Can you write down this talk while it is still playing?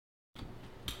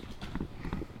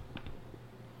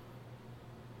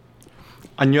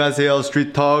안녕하세요,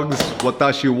 street dogs.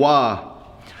 Watashi wa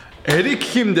Eric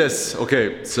Kim desu.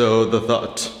 Okay, so the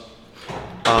thought.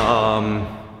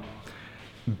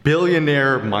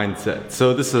 Billionaire mindset.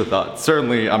 So this is a thought.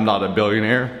 Certainly, I'm not a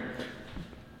billionaire,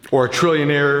 or a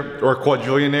trillionaire, or a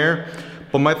quadrillionaire,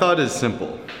 but my thought is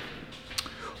simple.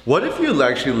 What if you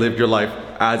actually lived your life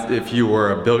as if you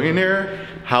were a billionaire?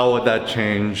 How would that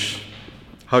change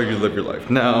how you live your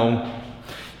life? Now,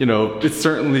 you know, it's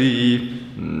certainly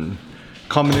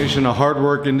combination of hard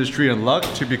work, industry, and luck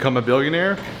to become a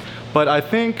billionaire. But I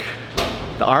think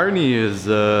the irony is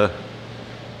no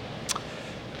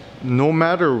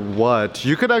matter what,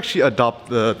 you could actually adopt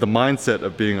the mindset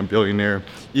of being a billionaire,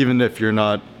 even if you're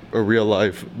not a real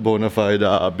life bona fide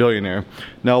billionaire.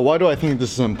 Now, why do I think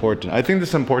this is important? I think this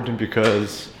is important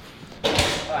because...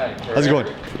 Hi, how's it going?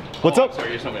 What's up?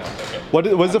 Sorry, you're somebody else. Okay. What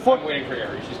is it for? I'm waiting for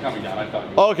Gary. She's coming down. I thought.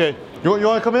 Oh, okay. You want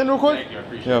to come in real quick? Thank you. I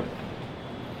appreciate Yeah. it.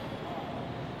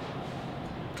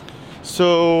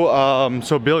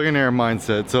 So billionaire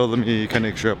mindset. So let me kind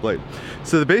of extrapolate.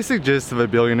 So the basic gist of a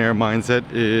billionaire mindset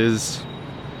is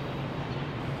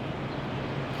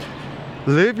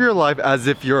live your life as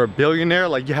if you're a billionaire,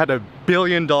 like you had $1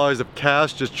 billion of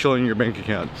cash just chilling in your bank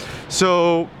account.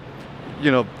 So,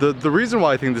 you know, the reason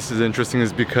why I think this is interesting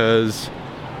is because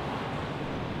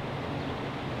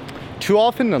too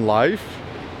often in life,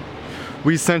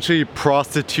 we essentially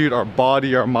prostitute our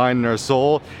body, our mind, and our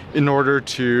soul in order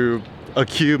to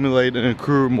accumulate and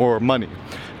accrue more money.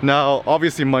 Now,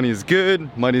 obviously money is good.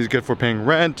 Money is good for paying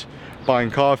rent, buying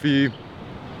coffee,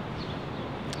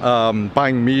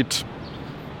 buying meat,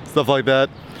 stuff like that.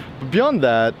 But beyond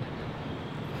that,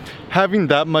 having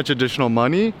that much additional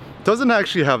money doesn't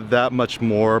actually have that much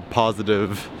more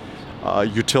positive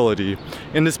utility.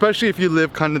 And especially if you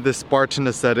live kind of this Spartan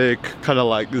ascetic, kind of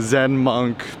like Zen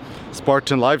monk,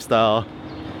 Spartan lifestyle,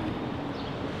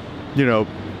 you know,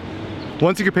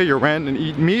 once you can pay your rent and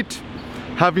eat meat,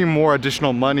 having more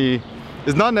additional money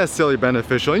is not necessarily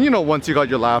beneficial. And you know, once you got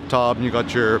your laptop and you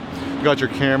got your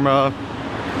camera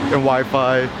and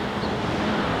Wi-Fi,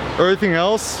 everything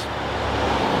else,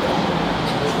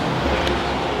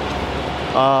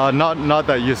 not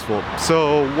that useful.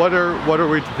 So what are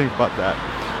we to think about that?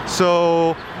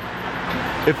 So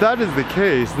if that is the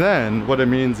case, then what it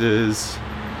means is,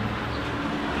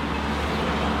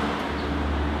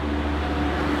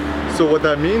 what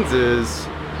that means is,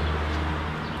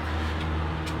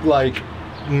 like,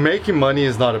 making money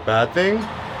is not a bad thing.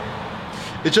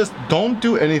 It's just don't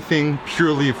do anything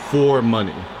purely for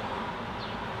money.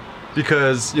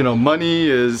 Because, you know, money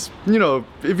is, you know,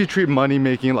 if you treat money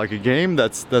making like a game,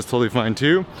 that's totally fine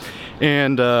too.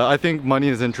 And I think money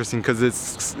is interesting because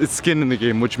it's skin in the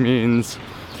game, which means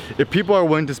if people are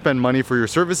willing to spend money for your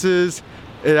services,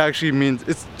 it actually means,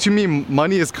 to me,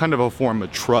 money is kind of a form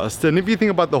of trust. And if you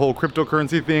think about the whole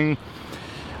cryptocurrency thing,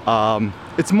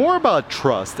 it's more about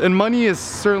trust. And money is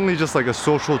certainly just like a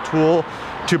social tool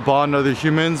to bond other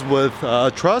humans with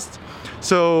trust.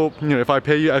 So, you know, if I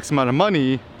pay you X amount of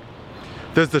money,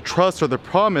 there's the trust or the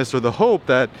promise or the hope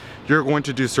that you're going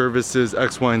to do services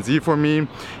X, Y, and Z for me.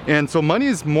 And so money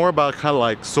is more about kind of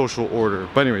like social order.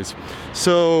 But anyways,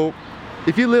 so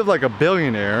if you live like a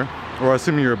billionaire, or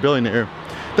assuming you're a billionaire,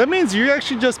 that means you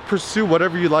actually just pursue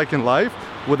whatever you like in life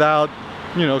without,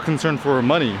 you know, concern for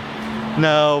money.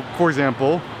 Now, for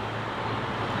example,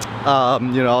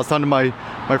 you know, I was talking to my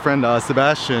friend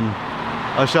Sebastian.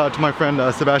 Shout out to my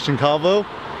friend Sebastian Calvo.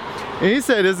 And he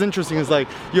said it's interesting. It's like,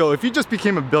 yo, if you just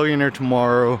became a billionaire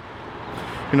tomorrow,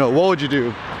 you know, what would you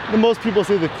do? And most people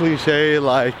say the cliche,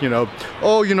 like, you know,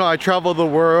 oh, you know, I travel the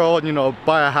world, you know,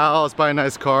 buy a house, buy a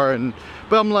nice car,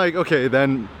 but I'm like, okay,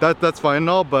 then that's fine and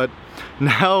all, but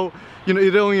now, you know,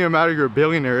 it don't even matter you're a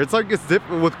billionaire. It's like, with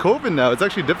COVID now, it's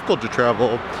actually difficult to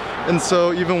travel. And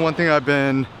so even one thing I've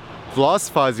been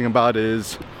philosophizing about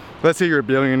is, let's say you're a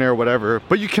billionaire or whatever,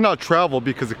 but you cannot travel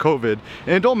because of COVID.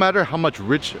 And it don't matter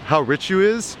how rich you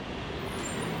is,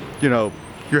 you know,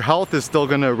 your health is still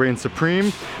gonna reign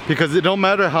supreme, because it don't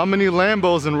matter how many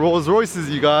Lambos and Rolls Royces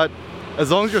you got, as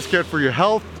long as you're scared for your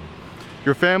health,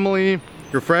 your family,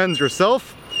 your friends,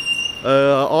 yourself,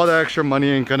 all that extra money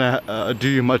ain't gonna do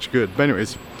you much good. But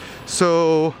anyways,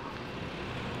 so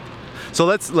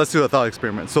let's do a thought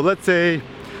experiment. So let's say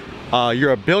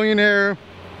you're a billionaire.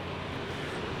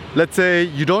 Let's say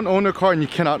you don't own a car and you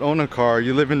cannot own a car.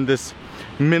 You live in this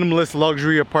minimalist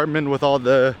luxury apartment with all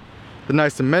the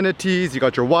nice amenities. You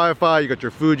got your Wi-Fi, you got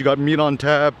your food, you got meat on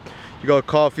tap, you got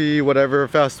coffee, whatever,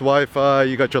 fast Wi-Fi,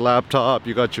 you got your laptop,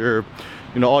 you got your,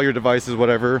 you know, all your devices,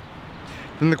 whatever.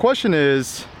 then the question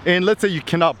is, and let's say you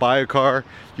cannot buy a car,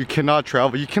 you cannot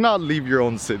travel, you cannot leave your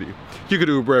own city, you could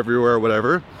Uber everywhere or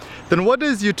whatever, then what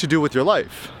is you to do with your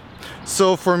life?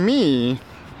 So for me,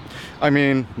 I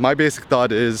mean, my basic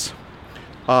thought is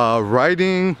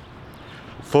writing,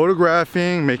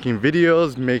 photographing, making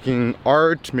videos, making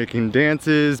art, making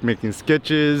dances, making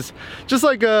sketches, just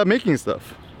like making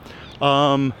stuff.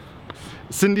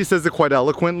 Cindy says it quite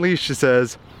eloquently. She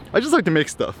says, I just like to make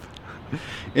stuff.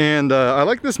 And I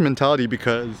like this mentality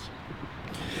because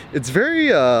it's very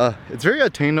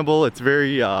attainable, it's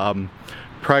very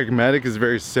pragmatic, it's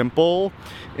very simple,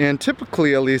 and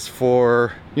typically, at least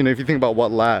for, you know, if you think about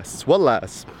what lasts?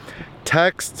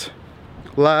 Text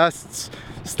lasts,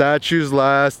 statues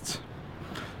last,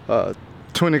 to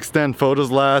an extent photos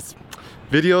last,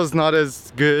 videos not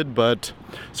as good, but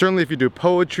certainly if you do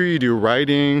poetry, you do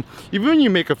writing, even when you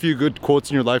make a few good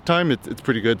quotes in your lifetime, it's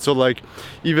pretty good. So like,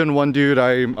 even one dude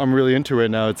I'm really into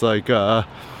right now, it's like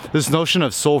this notion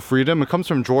of soul freedom. It comes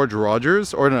from George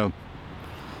Rogers, or no,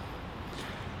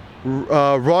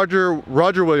 Roger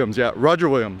Williams. Yeah, Roger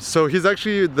Williams. So he's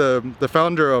actually the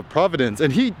founder of Providence,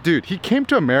 and he came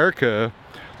to America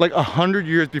like 100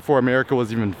 years before America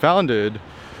was even founded,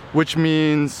 which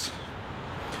means,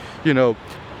 you know,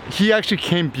 he actually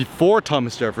came before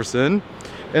Thomas Jefferson,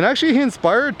 and actually he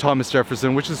inspired Thomas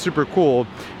Jefferson, which is super cool.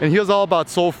 And he was all about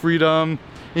soul freedom.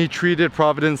 He treated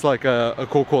Providence like a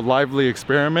quote lively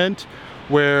experiment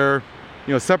where,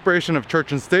 you know, separation of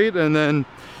church and state. And then,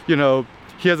 you know,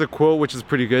 he has a quote which is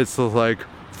pretty good. So like,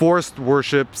 forced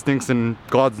worship stinks in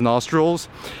God's nostrils.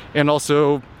 And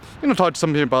also, you know, talked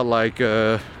something about like,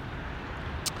 I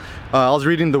was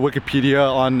reading the Wikipedia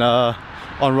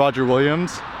on Roger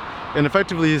Williams, and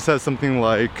effectively he says something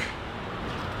like,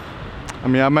 I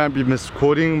mean, I might be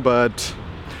misquoting, but,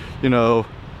 you know,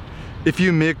 if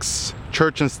you mix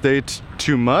church and state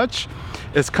too much,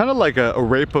 it's kind of like a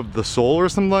rape of the soul or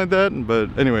something like that.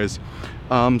 But anyways,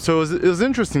 so it was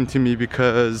interesting to me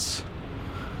because,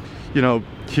 you know,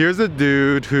 here's a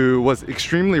dude who was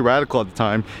extremely radical at the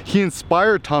time. He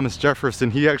inspired Thomas Jefferson.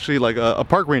 He actually, like, a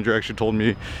park ranger actually told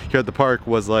me here at the park,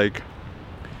 was like,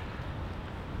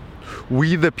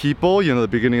 we the people, you know, the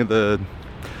beginning of the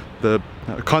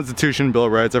Constitution, Bill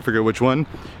of Rights, I forget which one,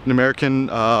 in American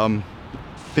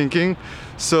thinking.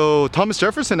 So Thomas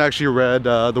Jefferson actually read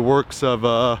the works of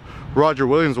Roger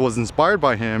Williams, was inspired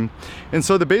by him. And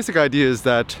so the basic idea is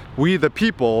that we the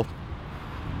people,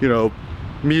 you know,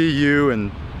 me, you,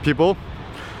 and people,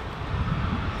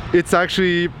 it's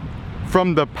actually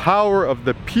from the power of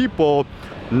the people,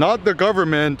 not the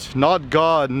government, not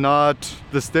God, not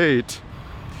the state,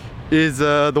 is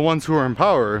the ones who are in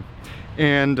power.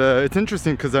 And it's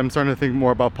interesting because I'm starting to think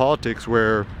more about politics,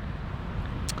 where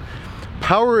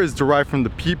power is derived from the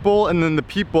people, and then the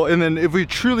people, and then if we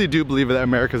truly do believe that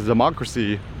America is a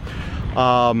democracy,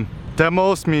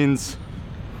 demos means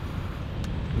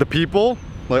the people,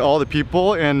 like all the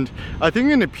people. And I think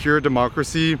in a pure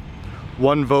democracy,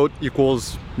 one vote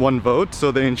equals one vote.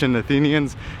 So the ancient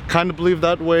Athenians kind of believed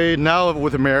that way. Now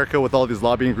with America, with all these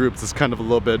lobbying groups, it's kind of a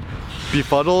little bit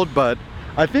befuddled, but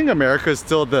I think America is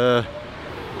still the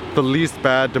least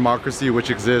bad democracy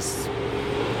which exists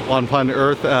on planet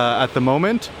Earth at the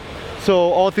moment. So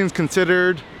all things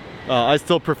considered, I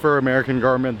still prefer American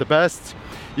government the best,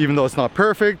 even though it's not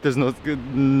perfect. There's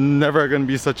never going to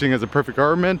be such thing as a perfect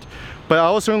government, but I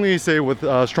will certainly say with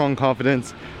strong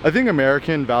confidence, I think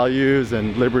American values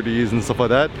and liberties and stuff like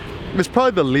that is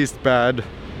probably the least bad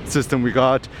system we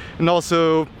got. And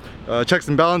also checks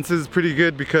and balances pretty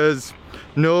good, because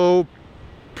no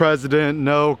president,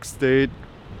 no state,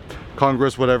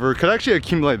 Congress, whatever, could actually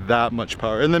accumulate that much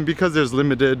power. And then because there's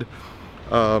limited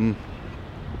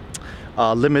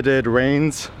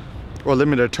reigns or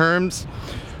limited terms,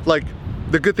 like,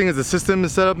 the good thing is the system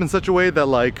is set up in such a way that,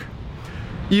 like,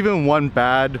 even one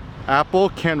bad apple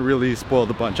can't really spoil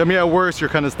the bunch. I mean, at worst, you're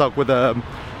kind of stuck with a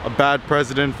bad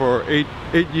president for eight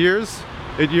years,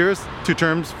 2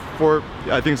 terms, for,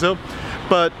 I think so.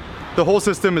 But the whole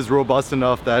system is robust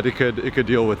enough that it could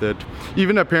deal with it.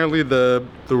 Even apparently the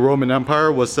Roman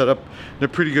Empire was set up in a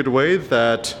pretty good way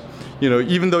that, you know,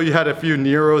 even though you had a few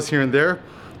Neros here and there,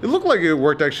 it looked like it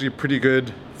worked actually pretty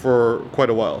good for quite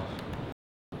a while.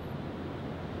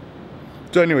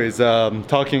 So anyways,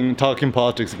 talking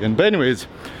politics again. But anyways,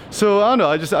 so I don't know,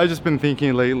 I just been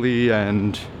thinking lately,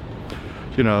 and,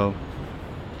 you know,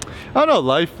 I don't know,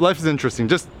 life is interesting.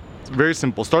 Just very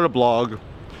simple. Start a blog.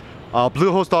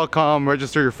 Bluehost.com,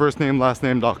 register your first name, last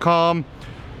name.com,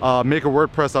 make a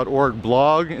WordPress.org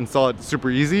blog, install it, super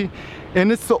easy. And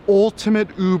it's the ultimate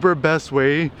uber best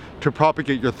way to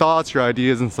propagate your thoughts, your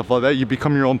ideas and stuff like that. You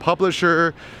become your own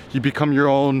publisher, you become your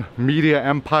own media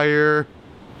empire,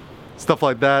 stuff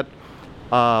like that.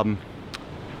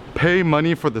 Pay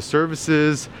money for the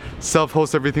services,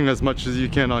 self-host everything as much as you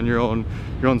can on your own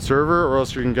server, or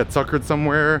else you can get suckered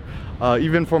somewhere.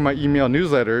 Even for my email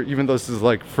newsletter, even though this is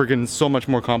like friggin' so much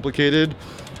more complicated,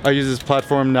 I use this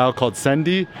platform now called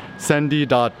Sendy,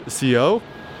 sendy.co,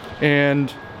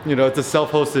 and you know, it's a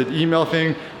self-hosted email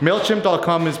thing.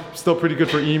 MailChimp.com is still pretty good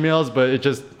for emails, but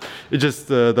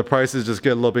the prices just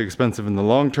get a little bit expensive in the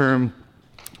long term.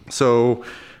 So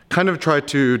kind of try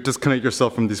to disconnect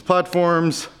yourself from these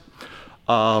platforms.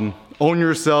 Own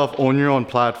yourself, own your own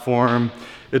platform.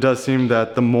 It does seem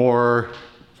that the more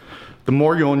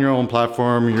you own your own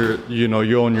platform, you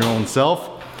own your own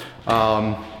self.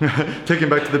 Taking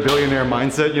back to the billionaire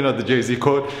mindset, you know, the Jay-Z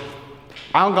quote,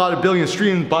 I don't got a billion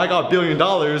streams, but I got $1 billion.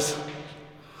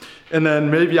 And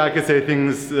then maybe I could say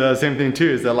things, same thing too,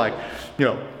 is that like, you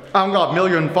know, I don't got a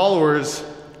million followers,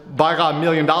 but I got $1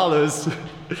 million.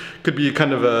 Could be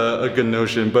kind of a good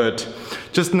notion, but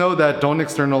just know that don't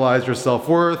externalize your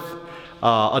self-worth.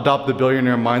 Adopt the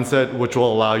billionaire mindset, which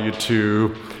will allow you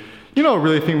to, you know,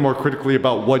 really think more critically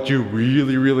about what you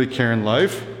really, really care in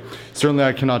life. Certainly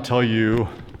I cannot tell you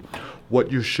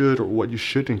what you should or what you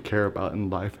shouldn't care about in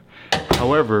life.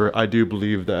 However, I do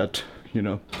believe that, you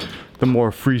know, the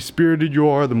more free-spirited you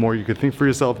are, the more you can think for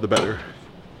yourself, the better.